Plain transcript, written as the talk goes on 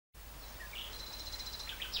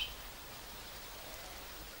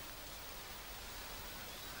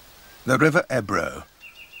The River Ebro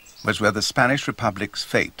was where the Spanish Republic's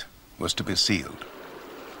fate was to be sealed.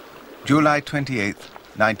 July 28,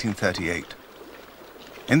 1938.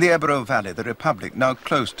 In the Ebro Valley, the Republic, now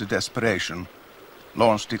close to desperation,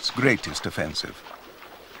 launched its greatest offensive.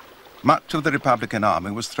 Much of the Republican army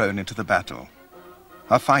was thrown into the battle,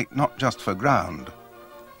 a fight not just for ground,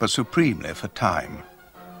 but supremely for time.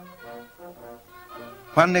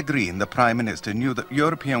 Juan Negrin, the Prime Minister, knew that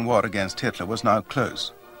European war against Hitler was now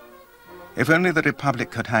close. If only the Republic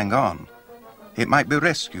could hang on, it might be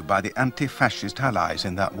rescued by the anti-fascist allies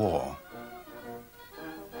in that war.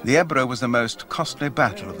 The Ebro was the most costly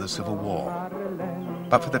battle of the Civil War,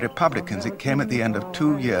 but for the Republicans it came at the end of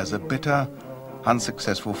 2 years of bitter,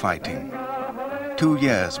 unsuccessful fighting. 2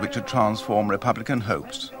 years which had transformed Republican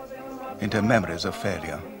hopes into memories of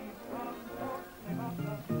failure.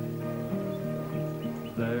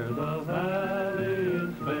 There's a valley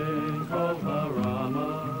in Spain called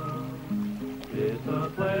Jarama. It's a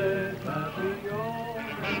place that we all...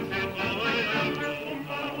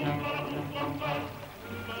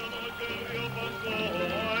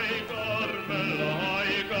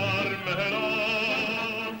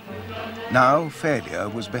 Now failure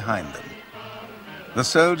was behind them. The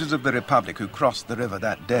soldiers of the Republic who crossed the river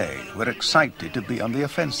that day were excited to be on the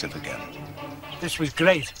offensive again. This was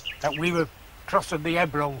great, that we were crossing the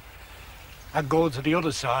Ebro and going to the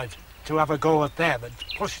other side to have a go at them and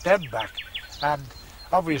push them back. And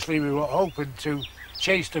obviously we were hoping to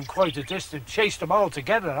chase them quite a distance, chase them all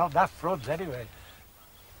together on that front anyway.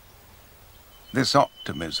 This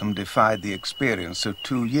optimism defied the experience of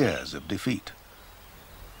 2 years of defeat.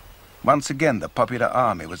 Once again, the Popular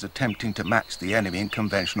Army was attempting to match the enemy in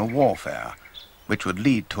conventional warfare, which would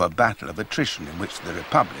lead to a battle of attrition in which the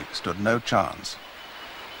Republic stood no chance.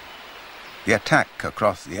 The attack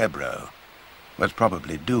across the Ebro was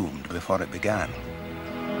probably doomed before it began.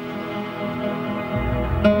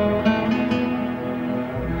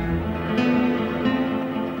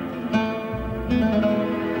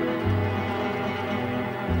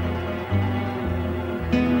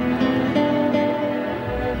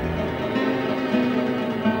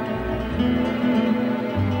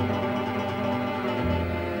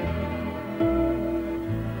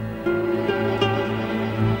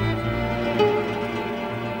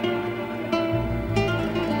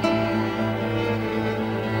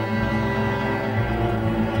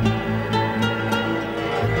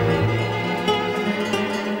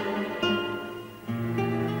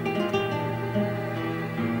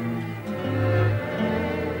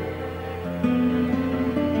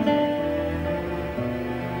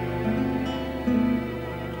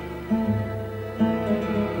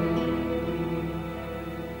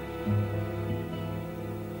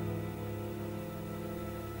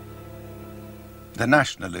 The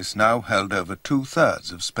Nationalists now held over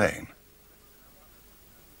 2/3 of Spain.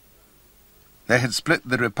 They had split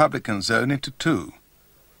the Republican zone into two.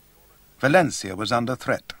 Valencia was under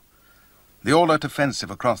threat. The all-out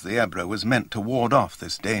offensive across the Ebro was meant to ward off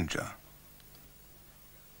this danger.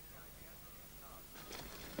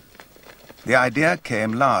 The idea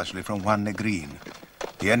came largely from Juan Negrin,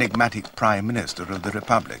 the enigmatic Prime Minister of the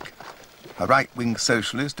Republic, a right-wing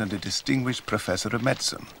socialist and a distinguished professor of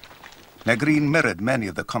medicine. Negrin mirrored many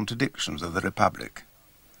of the contradictions of the Republic.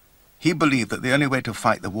 He believed that the only way to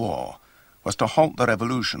fight the war was to halt the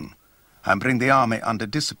revolution and bring the army under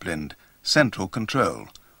disciplined, central control,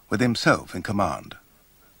 with himself in command.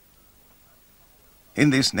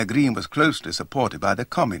 In this, Negrin was closely supported by the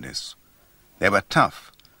communists. They were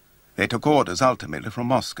tough. They took orders ultimately from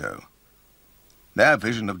Moscow. Their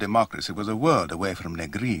vision of democracy was a world away from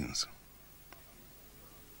Negrin's.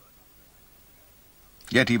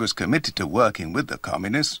 Yet he was committed to working with the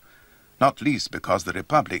communists, not least because the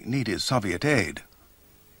Republic needed Soviet aid.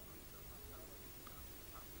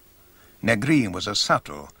 Negrin was a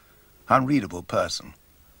subtle, unreadable person.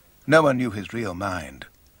 No one knew his real mind.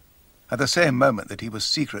 At the same moment that he was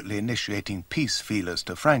secretly initiating peace feelers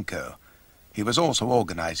to Franco, he was also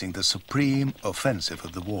organizing the supreme offensive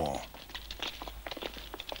of the war.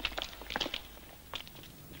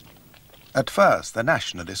 At first, the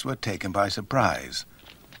Nationalists were taken by surprise.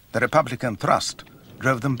 The Republican thrust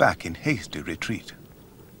drove them back in hasty retreat.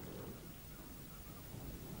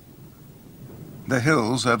 The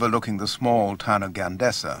hills overlooking the small town of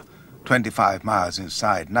Gandesa, 25 miles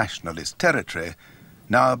inside Nationalist territory,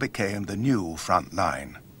 now became the new front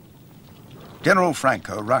line. General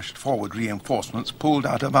Franco rushed forward reinforcements pulled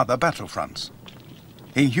out of other battlefronts.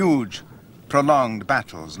 In huge, prolonged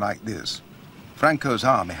battles like this, Franco's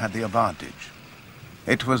army had the advantage.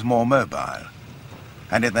 It was more mobile,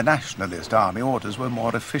 and in the Nationalist army orders were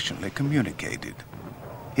more efficiently communicated.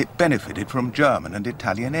 it benefited from German and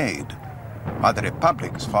Italian aid, while the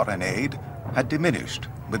Republic's foreign aid had diminished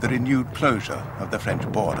with the renewed closure of the French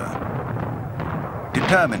border.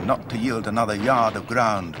 Determined not to yield another yard of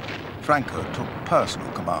ground, Franco took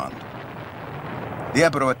personal command. The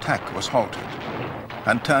Ebro attack was halted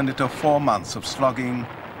and turned into 4 months of slogging,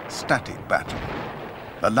 static battle,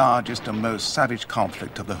 the largest and most savage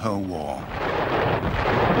conflict of the whole war.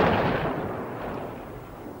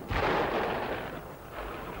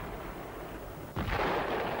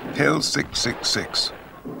 Hill 666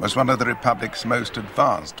 was one of the Republic's most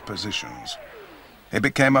advanced positions. It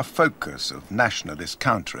became a focus of nationalist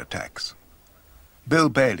counterattacks. Bill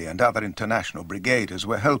Bailey and other international brigaders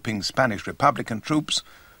were helping Spanish Republican troops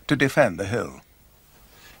to defend the hill.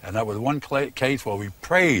 And that was one case where we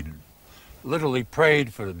prayed, literally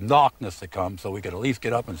prayed for the darkness to come so we could at least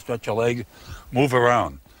get up and stretch our legs, move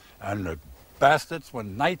around. And the bastards,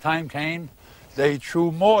 when nighttime came, they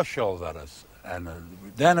threw more shells at us. And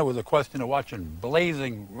then it was a question of watching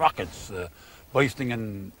blazing rockets bursting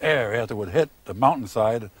in air after it would hit the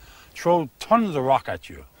mountainside, throw tons of rock at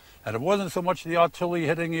you. And it wasn't so much the artillery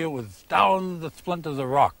hitting you, it was down the splinters of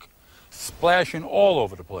rock, splashing all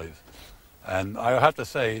over the place. And I have to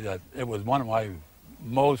say that it was one of my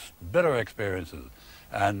most bitter experiences.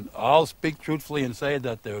 And I'll speak truthfully and say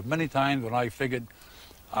that there were many times when I figured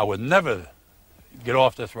I would never get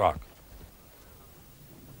off this rock.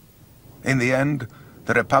 In the end,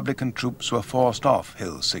 the Republican troops were forced off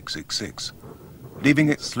Hill 666, leaving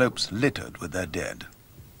its slopes littered with their dead.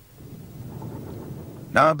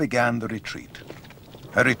 Now began the retreat,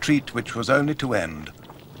 a retreat which was only to end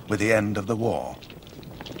with the end of the war.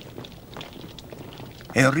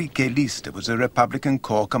 Enrique Liste was a Republican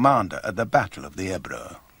Corps commander at the Battle of the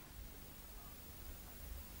Ebro.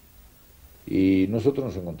 Y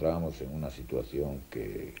nosotros nos encontrábamos en una situación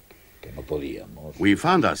que no podíamos. We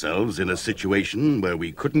found ourselves in a situation where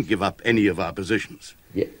we couldn't give up any of our positions.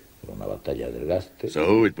 Bien, era una batalla del gaste.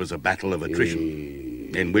 So it was a battle of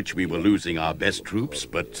attrition, in which we were losing our best troops,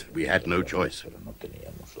 but we had no choice. Pero no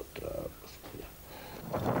teníamos otra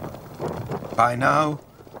posibilidad. By now,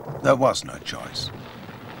 there was no choice.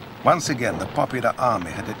 Once again, the Popular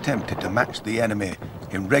Army had attempted to match the enemy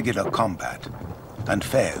in regular combat and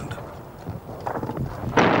failed.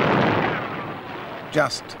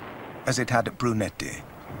 Just as it had at Brunetti,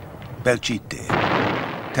 Belchite,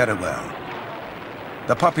 Teruel.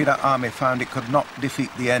 The Popular Army found it could not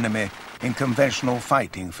defeat the enemy in conventional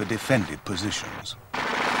fighting for defended positions.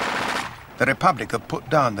 The Republic had put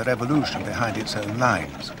down the revolution behind its own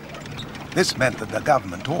lines. This meant that the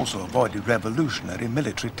government also avoided revolutionary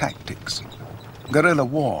military tactics. Guerrilla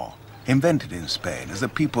war, invented in Spain as the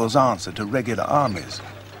people's answer to regular armies,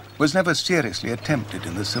 was never seriously attempted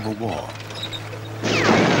in the Civil War.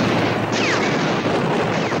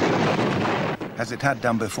 As it had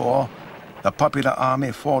done before, the Popular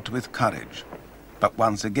Army fought with courage. But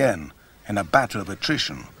once again, in a battle of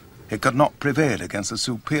attrition, it could not prevail against the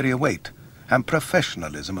superior weight and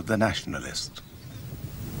professionalism of the Nationalists.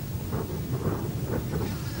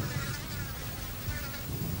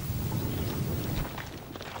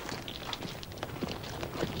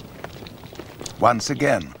 Once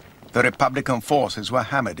again, the Republican forces were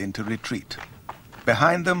hammered into retreat.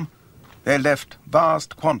 Behind them, they left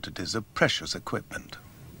vast quantities of precious equipment.